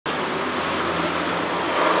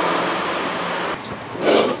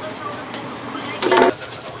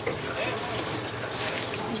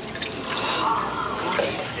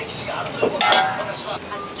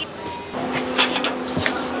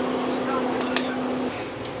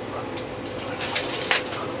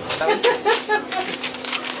大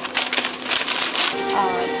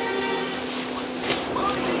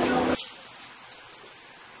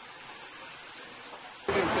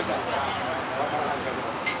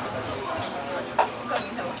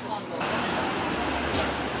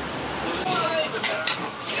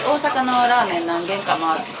阪のラーメン何軒か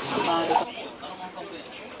回る。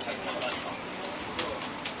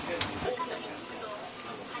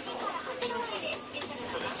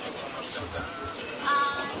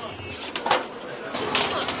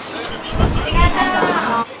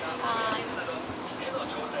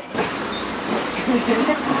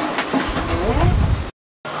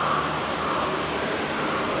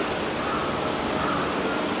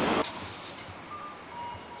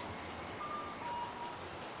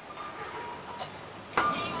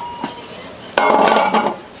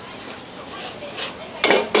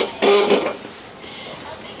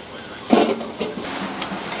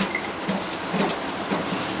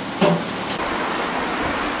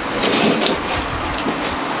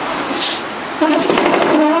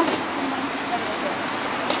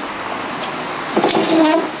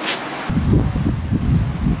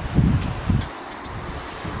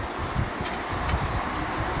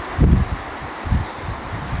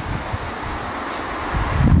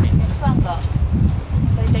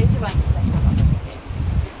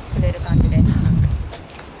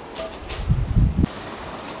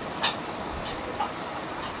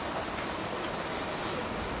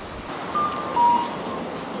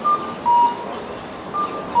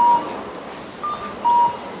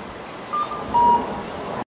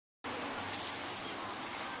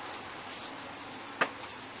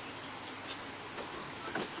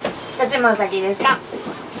どっちもお先ですか。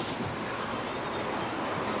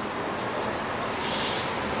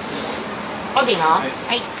オディの、は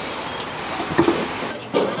い。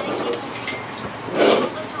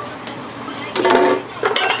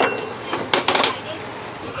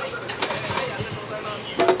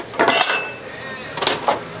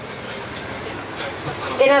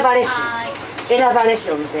選ばれし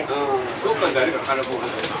お店。どっかで誰か金棒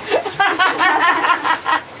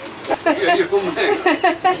いやいや、ほんまやか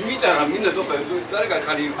ら見たらみんなどっかで誰か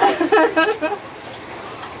借りるから。し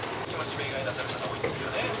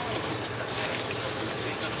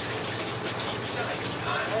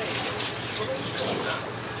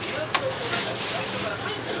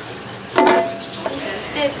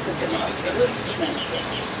て作ってもらってる。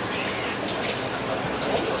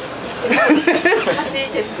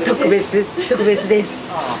特別です。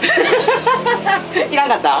いらん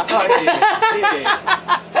かった？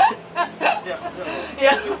い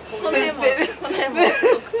や、これも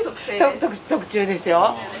特注です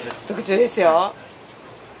よ。特注ですよ。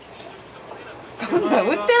売って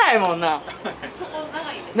ないもんな。そこ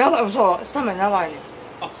長いです。長い、そう、下まで長いね。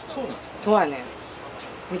あ、そうなんですか。そうやね。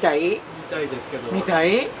見たい？見たいですけど。見た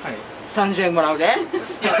い？はい。30円もらうで。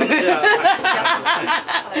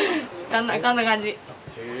こんな感じ。へ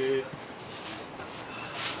え。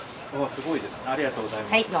あ、すごいですね。ありがとうございま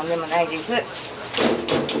す。はい、とんでもないです。お客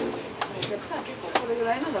さん結構これぐ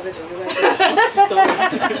らいの鍋でお願いします。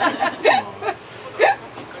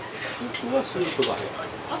僕はスープが入る。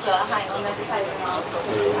僕ははい、同じサイズの。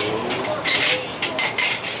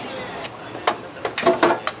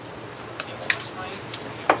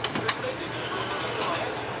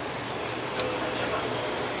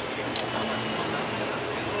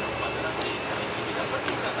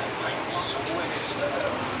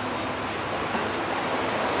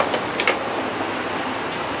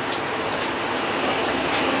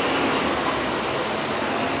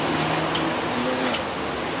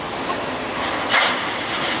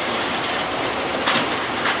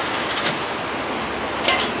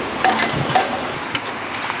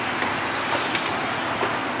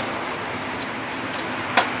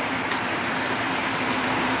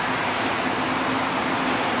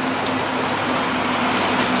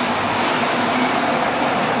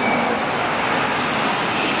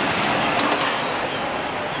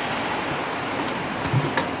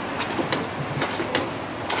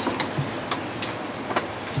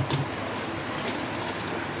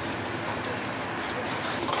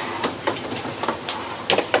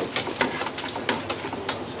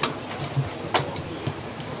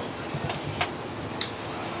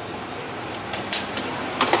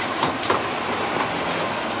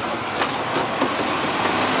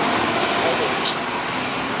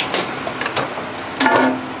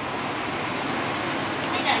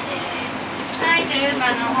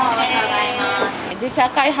自社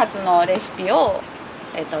開発のレシピを、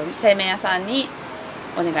製麺屋さんに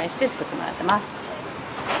お願いして作ってもらってます。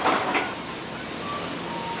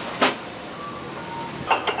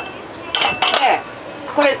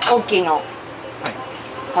これ大きいの。はい。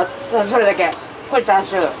それだけ。これチャー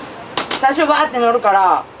シュー。チャーシューバーって乗るか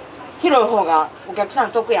ら広い方がお客さ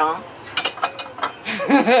ん得やん。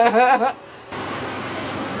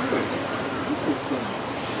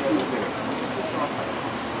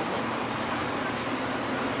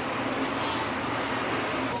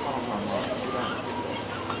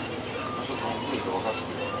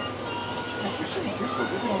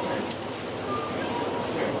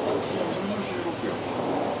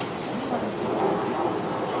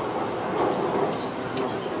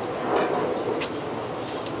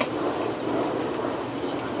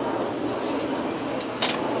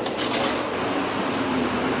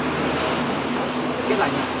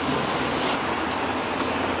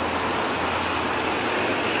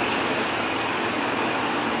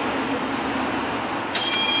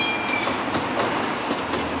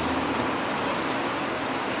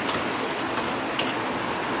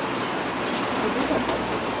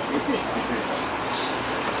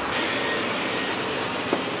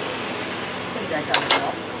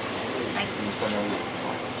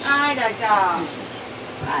はい、どうぞ。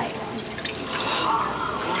はい。指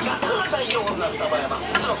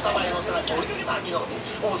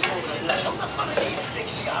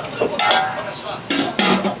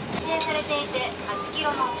定されていて8キロ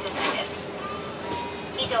のお知らせです。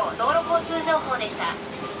以上、道路交通情報でした。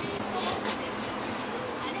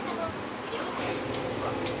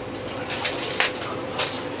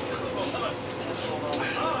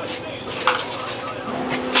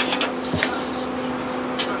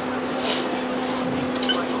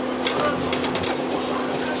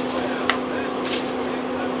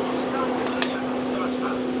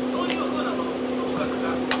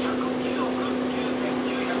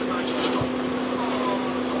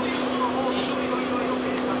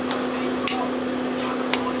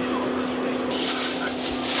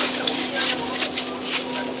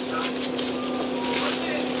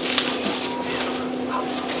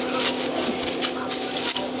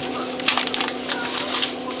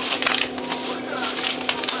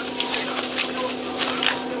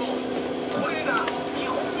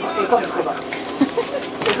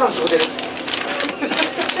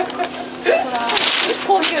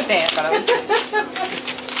高級店やからいいです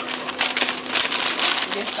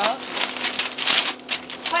か？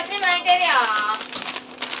こっち巻いてるよ。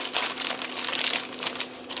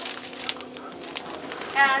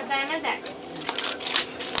あ、すいません。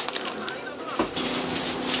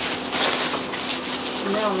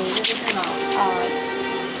目を見せてな。はい。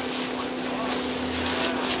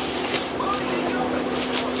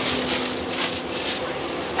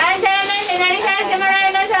あ、すいません。何させてもら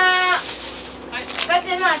いましょう。ご注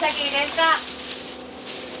文先いいですか？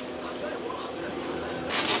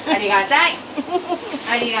ありがたい。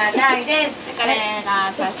ありがたいです。これ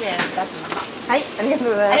がチャーシュー2つの。はい、ありがとう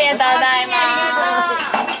ございます。ありがとうございま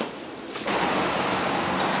す。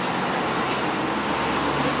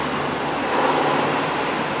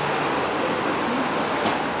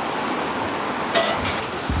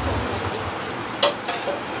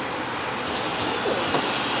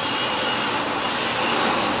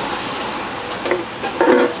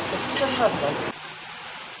ありがとう。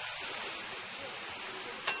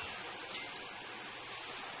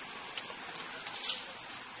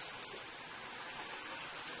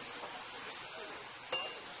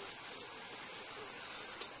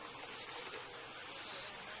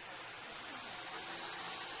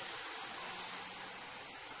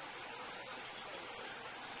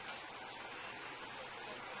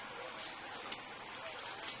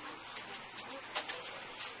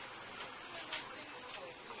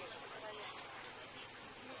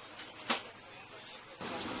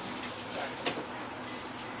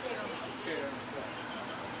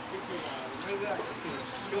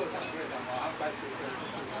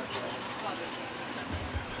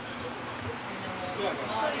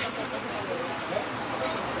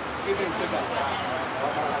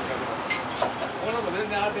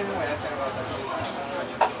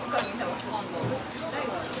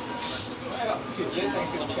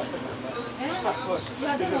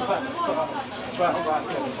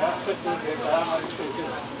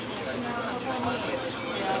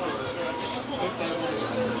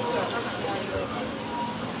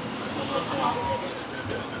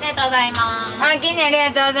ありがとうございます。あ、きにあり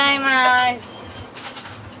がとうございます。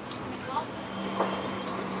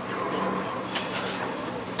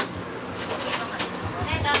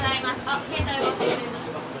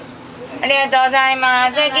ありがとうござい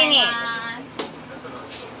ます。きに。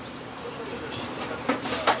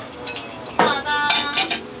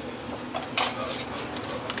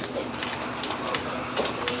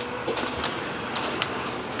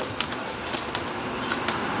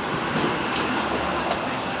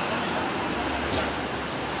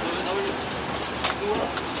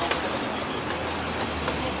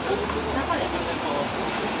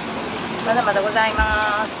様でござい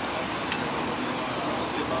ます。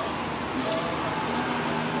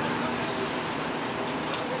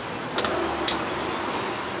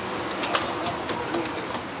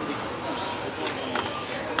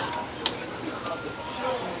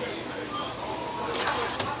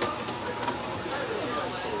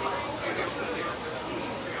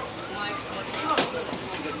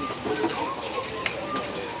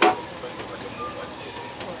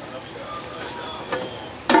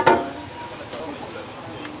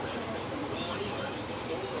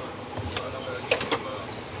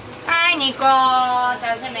2個チ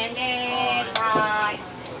ャーシュー麺です。はい、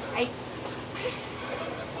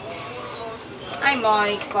はい、もう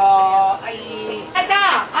1個。はい、あっ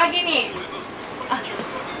たあきに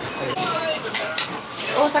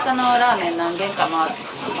大阪のラーメン何軒か回る。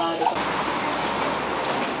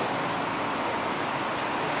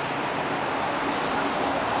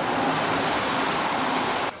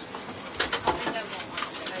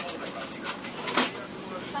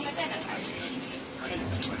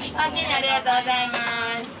ありがとうございま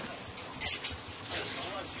す。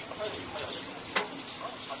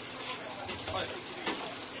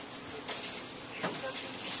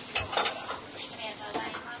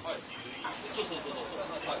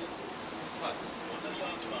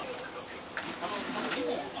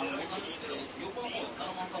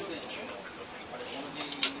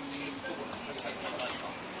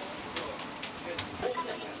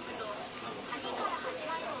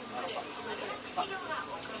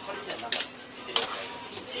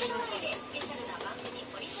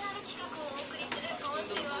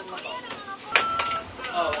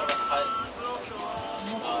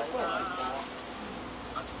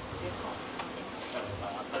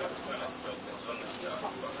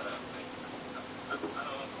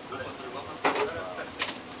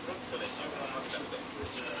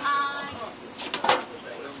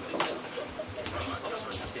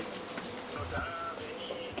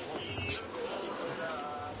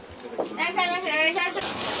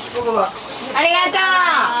ありがと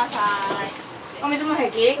う。お水も平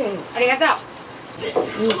気？ありがとう。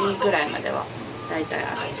2時ぐらいまではだいたい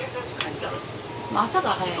ある感じです。まあ朝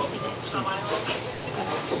が早いので、それで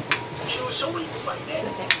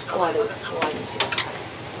終わる。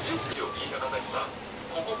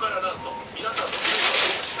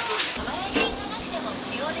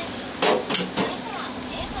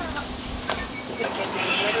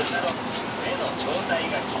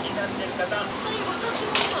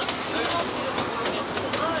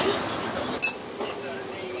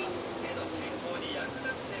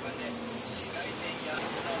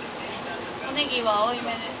おネギは多いめで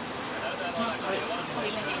す。多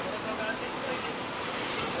いめに。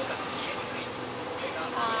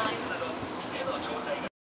はい。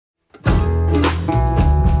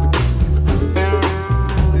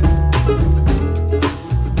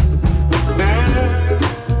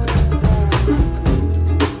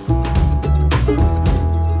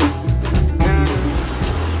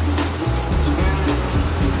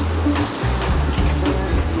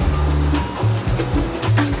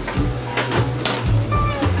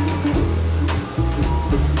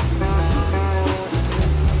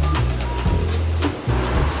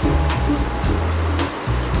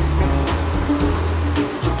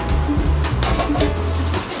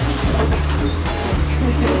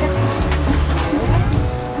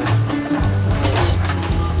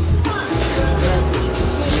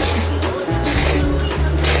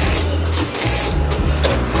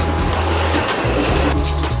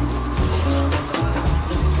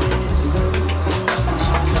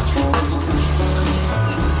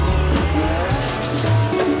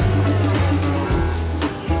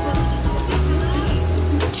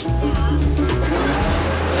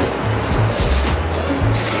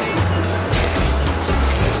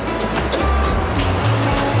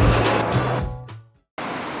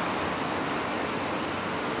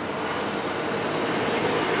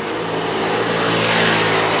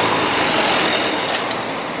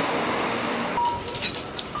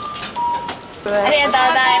ありがとうご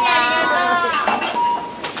ざいま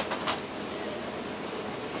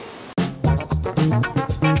す。